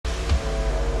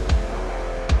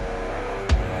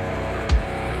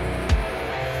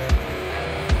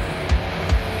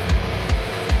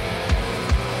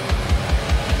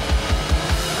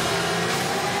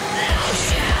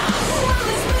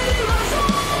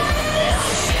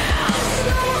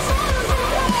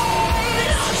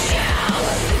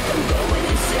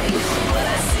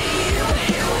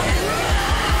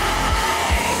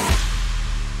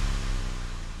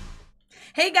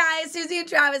and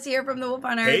Travis here from the Wolf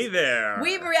Hunters. Hey there.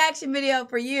 We have a reaction video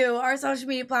for you. Our social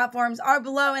media platforms are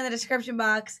below in the description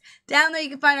box. Down there you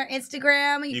can find our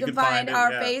Instagram. You can find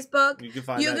our Facebook. You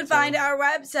can find our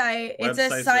website. It's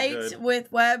a site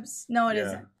with webs. No, it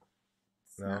isn't.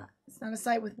 It's not a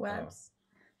site with webs.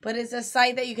 But it's a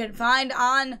site that you can find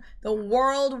on the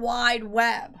World Wide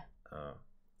Web.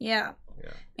 Yeah.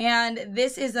 And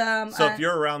this is so if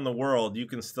you're around the world, you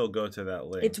can still go to that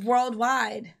link. It's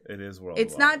worldwide. It is worldwide.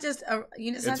 It's not just a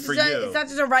it's not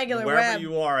just a regular wherever web.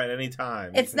 you are at any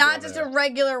time. It's not just a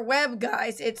regular web,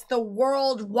 guys. It's the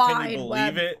World Wide Web. Can you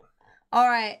believe it? All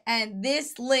right, and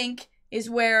this link is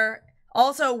where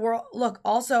also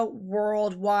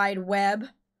World Wide Web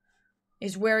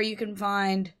is where you can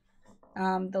find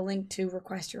the link to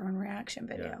request your own reaction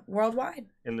video. Worldwide.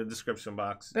 In the description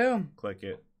box. Boom. Click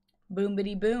it. Boom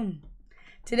bitty boom.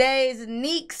 Today's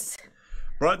Neeks.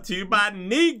 Brought to you by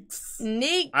Neeks.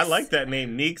 Neeks. I like that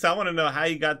name, Neeks. I want to know how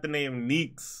you got the name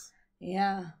Neeks.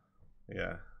 Yeah.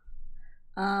 Yeah.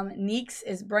 Neeks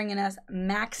is bringing us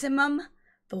Maximum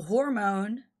The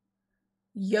Hormone,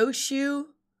 Yoshu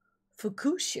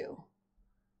Fukushu.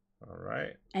 All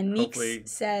right. And Neeks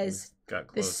says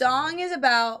the song is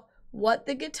about what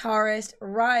the guitarist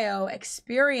Ryo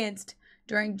experienced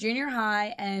during junior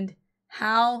high and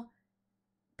how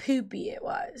poopy it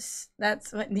was.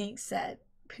 That's what Neeks said.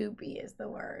 Poopy is the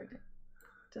word.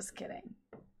 Just kidding.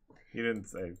 He didn't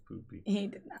say poopy. He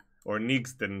did not. Or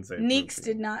Neeks didn't say Neeks poopy.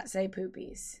 did not say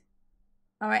poopies.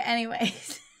 All right,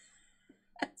 anyways.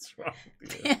 What's wrong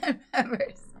with you?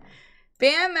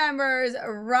 Band members,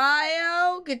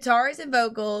 Ryo, guitars and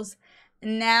vocals,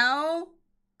 Neo,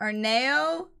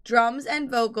 drums and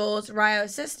vocals,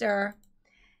 Ryo's sister,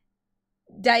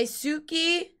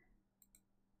 Daisuke,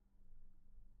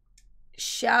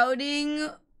 shouting,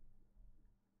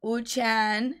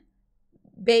 Uchan,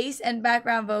 bass and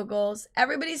background vocals.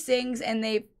 Everybody sings, and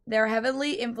they're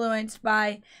heavily influenced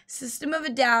by System of a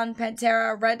Down,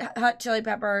 Pantera, Red Hot Chili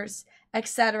Peppers,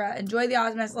 etc. Enjoy the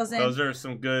awesomeness. Listen, those are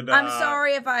some good. I'm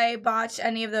sorry if I botched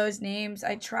any of those names.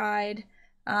 I tried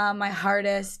my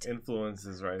hardest.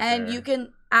 Influences right and there. You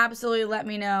can absolutely let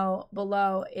me know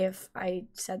below if I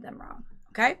said them wrong.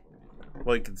 Okay?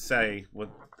 Well, you could say what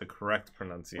the correct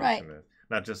pronunciation is.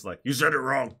 Not just like, you said it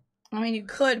wrong. I mean, you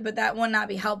could, but that would not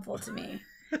be helpful to me.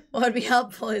 What would be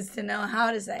helpful is to know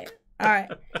how to say it. All right.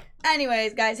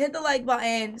 Anyways, guys, hit the like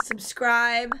button.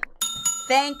 Subscribe.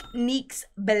 Thank Neeks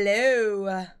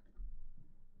below.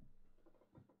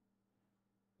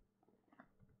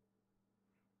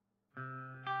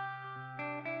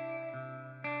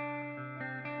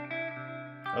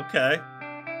 Okay.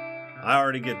 I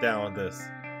already get down with this.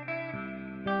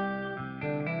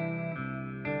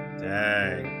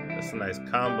 Dang. That's a nice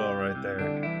combo right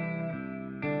there.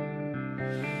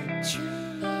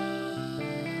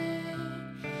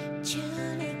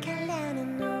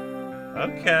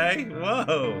 Okay.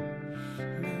 Whoa.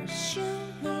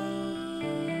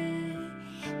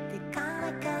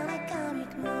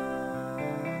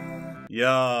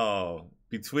 Yo.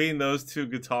 Between those two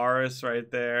guitarists right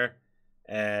there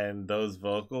and those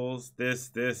vocals,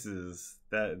 this is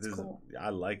cool. I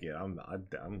like it. I'm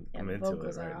into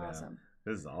it right now.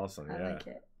 This is awesome. I like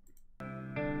it.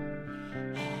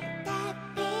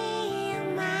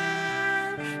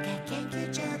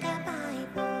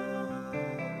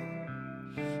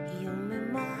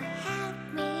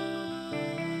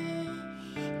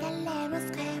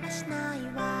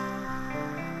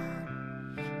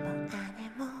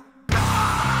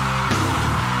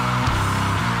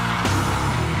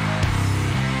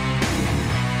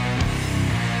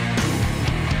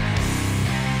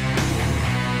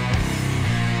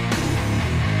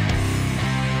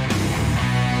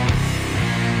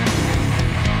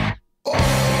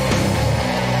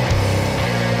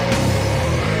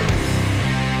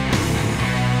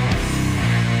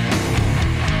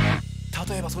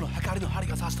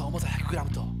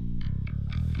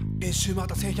一周回っ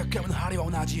た 1100g の針は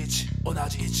同じ位置同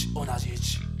じ位置同じ位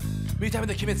置見た目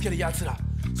で決めつける奴ら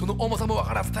その重さも分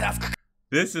からずたやすく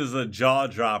This is a jaw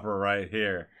dropper right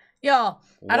here. Yo,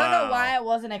 I don't know why I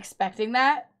wasn't expecting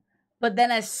that, but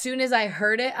then as soon as I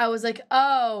heard it, I was like,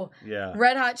 oh, yeah.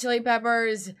 Red Hot Chili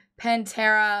Peppers,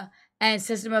 Pantera, and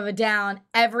System of a Down.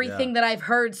 Everything that I've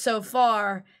heard so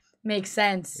far makes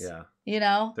sense. Yeah. You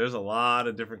know? There's a lot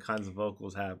of different kinds of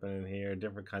vocals happening here,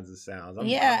 different kinds of sounds.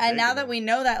 And now that we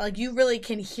know that, like, you really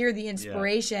can hear the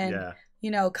inspiration, you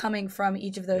know, coming from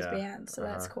each of those bands. So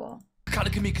that's cool. 軽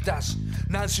く見下し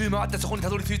何周回ってそこにた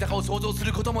どり着いたかを想像す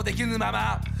ることもできぬま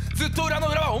まずっと裏の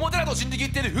裏は表だと信じき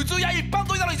っている普通や一般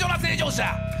といだの異常な正常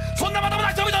者そんなまともな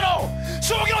人々の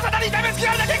将棋の沙汰に痛めつけ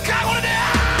られた結果はこれで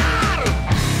ある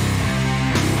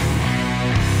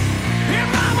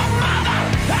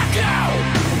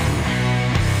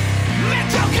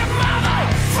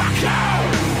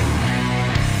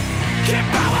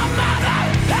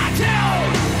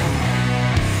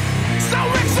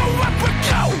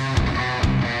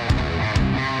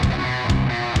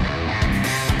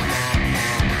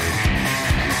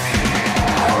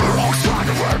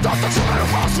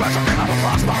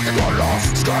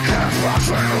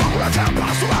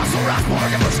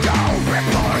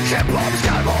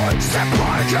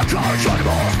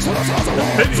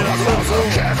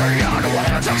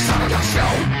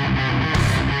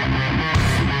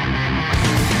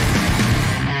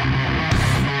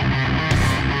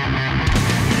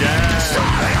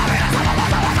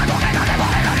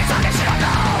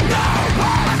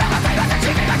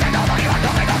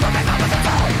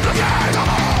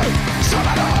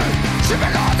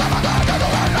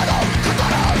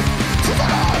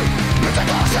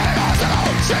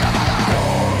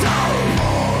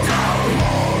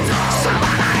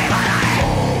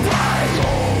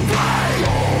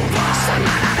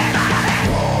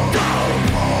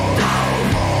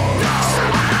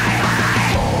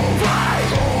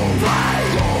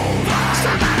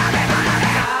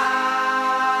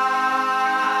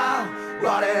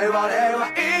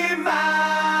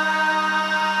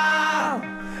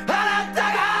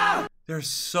There's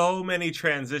so many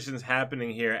transitions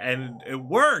happening here, and it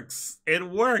works. It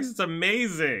works. It's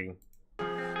amazing.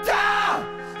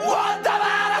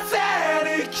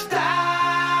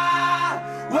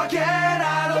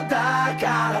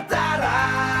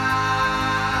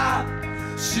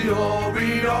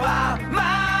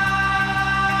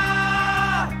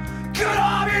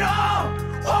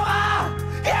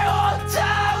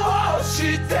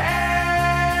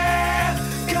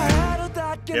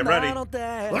 Get ready.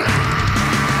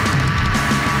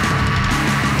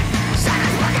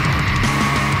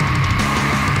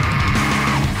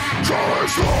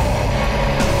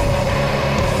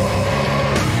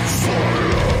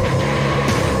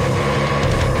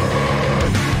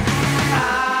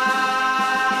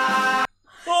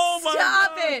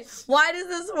 Stop it! Why does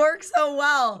this work so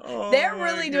well? They're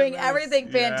really doing everything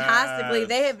fantastically. Yes.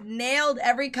 They have nailed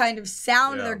every kind of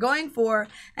sound they're going for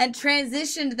and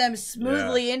transitioned them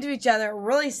smoothly into each other. It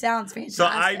really sounds fantastic. So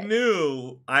I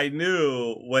knew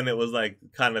when it was like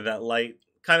kind of that light,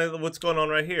 kind of what's going on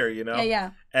right here, you know?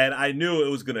 Yeah. And I knew it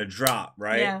was gonna drop,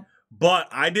 right? Yeah. But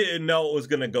I didn't know it was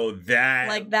gonna go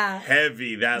that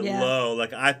heavy, that low.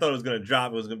 Like I thought it was gonna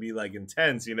drop. It was gonna be like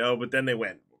intense, you know. But then they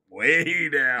went way down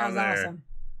that was there. Awesome.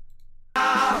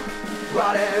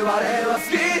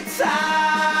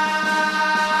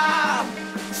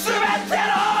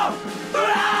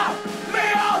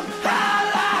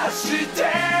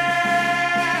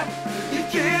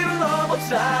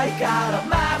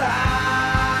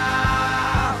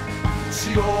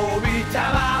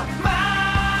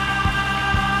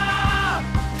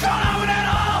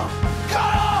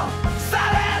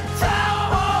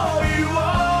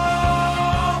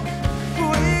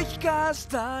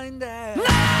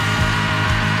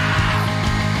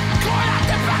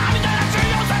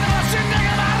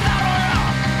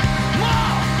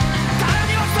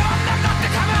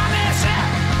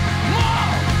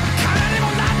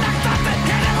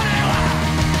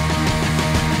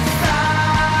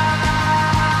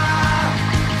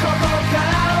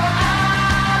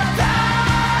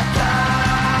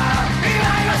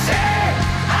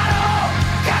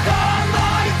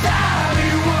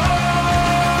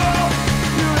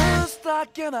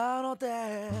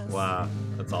 Wow,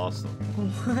 that's awesome.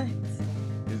 What?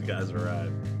 These guys are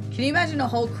rad. Can you imagine a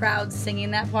whole crowd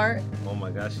singing that part? Oh my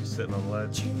gosh, she's sitting on the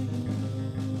ledge.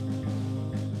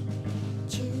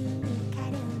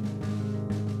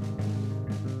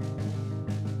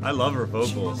 I love her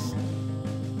vocals.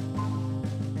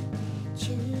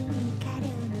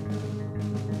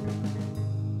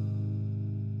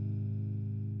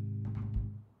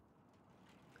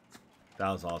 That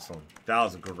was awesome. That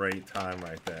was a great time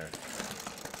right there.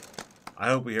 I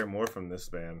hope we hear more from this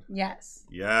band. Yes.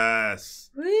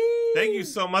 Yes. Woo. Thank you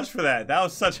so much for that. That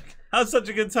was such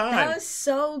a good time. That was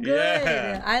so good.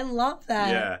 Yeah. I love that.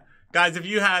 Yeah. Guys, if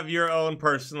you have your own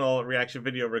personal reaction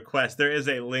video request, there is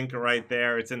a link right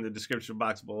there. It's in the description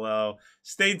box below.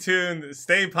 Stay tuned.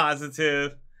 Stay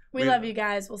positive. We love you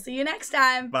guys. We'll see you next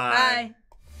time. Bye.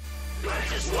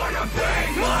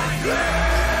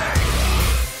 Bye.